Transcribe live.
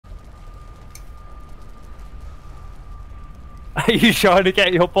Are you trying to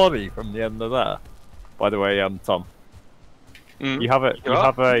get your body from the end of there? By the way, Tom. You have it. You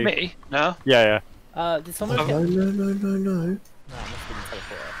have a. Me? No. Yeah, Did someone No, get... no, no, no, no. No, it must have been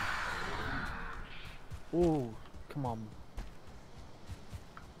teleporter. Ooh, come on.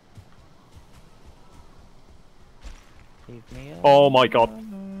 Leave me Oh my god.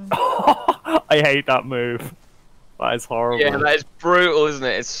 I hate that move. That is horrible. Yeah, that is brutal, isn't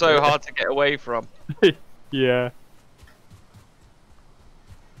it? It's so hard to get away from. Yeah.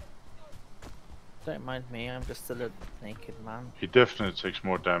 Don't mind me, I'm just still a naked man. He definitely takes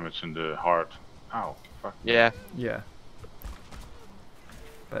more damage in the heart. Ow, fuck. Yeah. Yeah.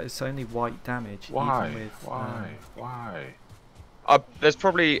 But it's only white damage. Why? Even with, Why? There's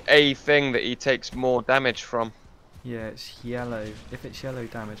probably a thing that he takes more damage from. Yeah, it's yellow. If it's yellow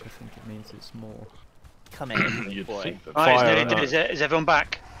damage, I think it means it's more. Come here, You'd boy. think that. Right, Fire is everyone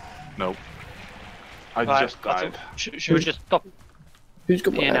back? Nope. I Right, just died. Should we just stop Who's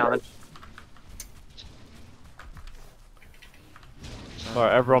got my here now then? arrows?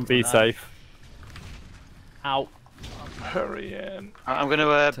 Alright, everyone be safe. Ow. Hurry in. I'm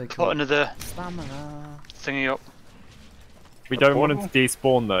gonna Take put a- another Stamina. thingy up. We don't want him to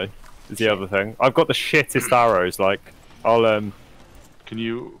despawn though, is the other thing. I've got the shittest arrows, like, I'll, Can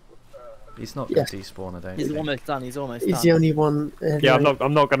you? He's not Yes. going to despawn, I don't He's think. almost done, he's almost He's done. the only one. yeah,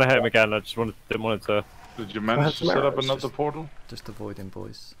 I'm not gonna hit him again, I just didn't want it to... Did you manage to some set up arrows, another just- portal? Just avoid him,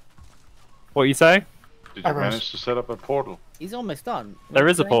 boys. What are you saying? Did you Arrows. manage to set up a portal? He's almost done. There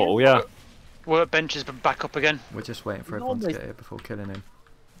is a portal, yeah. Workbench has been back up again. We're just waiting for He's everyone to almost- get here before killing him.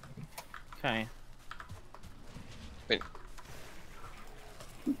 Okay.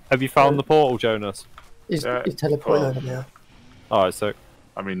 Have you found the portal, Jonas? He's Yeah. teleporting Oh. over now. Alright, so...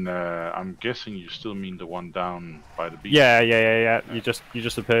 I mean, I'm guessing you still mean the one down by the beach. Yeah. You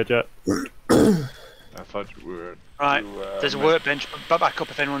just appeared yet. I thought you were. Right, you, there's a meant- workbench back up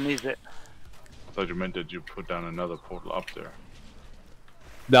if anyone needs it. I thought you meant that you put down another portal up there.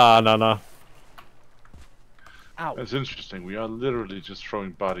 Nah. Ow. That's interesting. We are literally just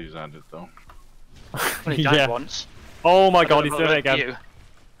throwing bodies at it, though. Only died Yeah. once. Oh my I god, don't he's know doing it about again. you.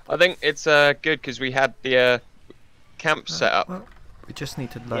 I think it's good because we had the camp set up. Well, we just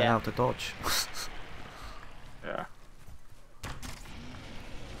need to learn Yeah. how to dodge. Yeah.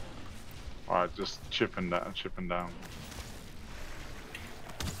 Alright, just chipping down.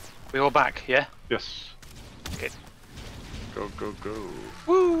 We all back, yeah? Yes. Okay. Go.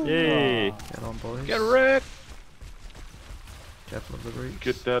 Woo! Yay! Get on, boys. Get wrecked! Careful of the roots.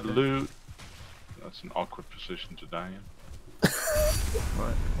 Get that loot. That's an awkward position to die in.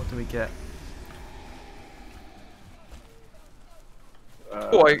 Right, what do we get?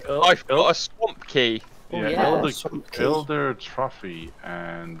 Oh, I've got a swamp key. Oh, Yeah, yeah. Swamp key. Elder trophy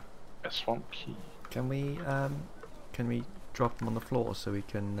and a swamp key. Can we drop them on the floor so we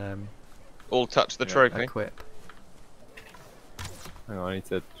can All touch the Yeah. trophy. equip? Hang on, I need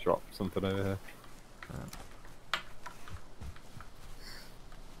to drop something over here.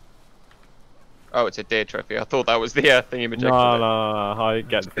 Oh, it's a deer trophy. I thought that was the thingy No, majector. I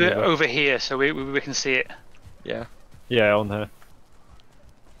get the Put it thing. over here so we can see it. Yeah. Yeah, on here.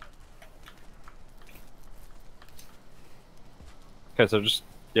 Okay, so just,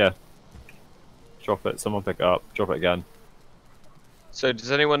 yeah. Drop it, someone pick it up, drop it again. So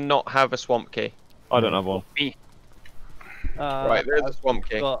does anyone not have a swamp key? I don't have one. Right, there's a swamp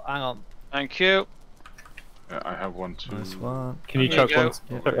key. Hang on. Thank you. Yeah, I have one too. Nice one. Can you There you chuck go.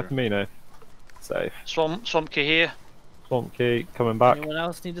 one? Chuck that to me now. Safe. Swamp key here. Swamp key, coming back. Anyone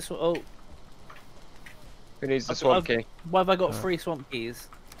else need a swamp? Oh, Who needs the I've- swamp I've- key? why have I got 3 swamp keys?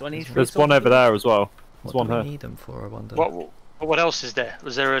 Do I need 3 There's swamp one over keys? there as well. There's What one do we here. need them for, I wonder? What else is there?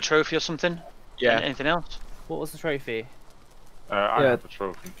 Was there a trophy or something? Yeah. Anything else? What was the trophy? I Yeah. have the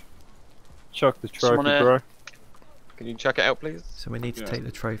trophy. Chuck the trophy, Someone, bro. Can you chuck it out, please? So we need to Yeah. take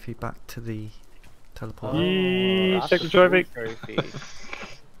the trophy back to the teleport. Yee, that's take a the trophy. cool trophy.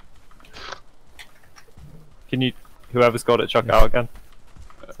 Can you, whoever's got it, chuck it out again.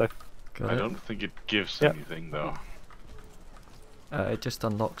 Got I it? don't think it gives Yep. anything though. It just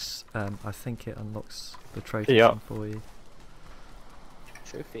unlocks. I think it unlocks the trophy Yeah. thing for you.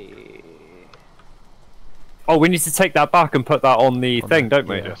 Trophy. Oh, we need to take that back and put that on the On thing, the- don't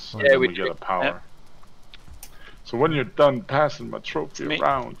we? yeah. Yes. Yeah, and then we we do. get a power. Yep. So when you're done passing my trophy Me.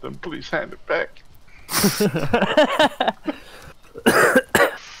 around, then please hand it back.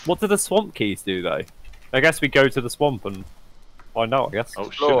 What do the swamp keys do, though? I guess we go to the swamp and find out, I guess. Oh shit!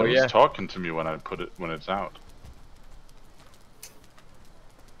 Explore, It was yeah. talking to me when I put it when it's out.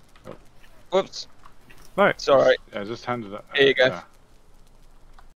 Whoops. Right. It's alright. I just handed it. Here you go. Yeah.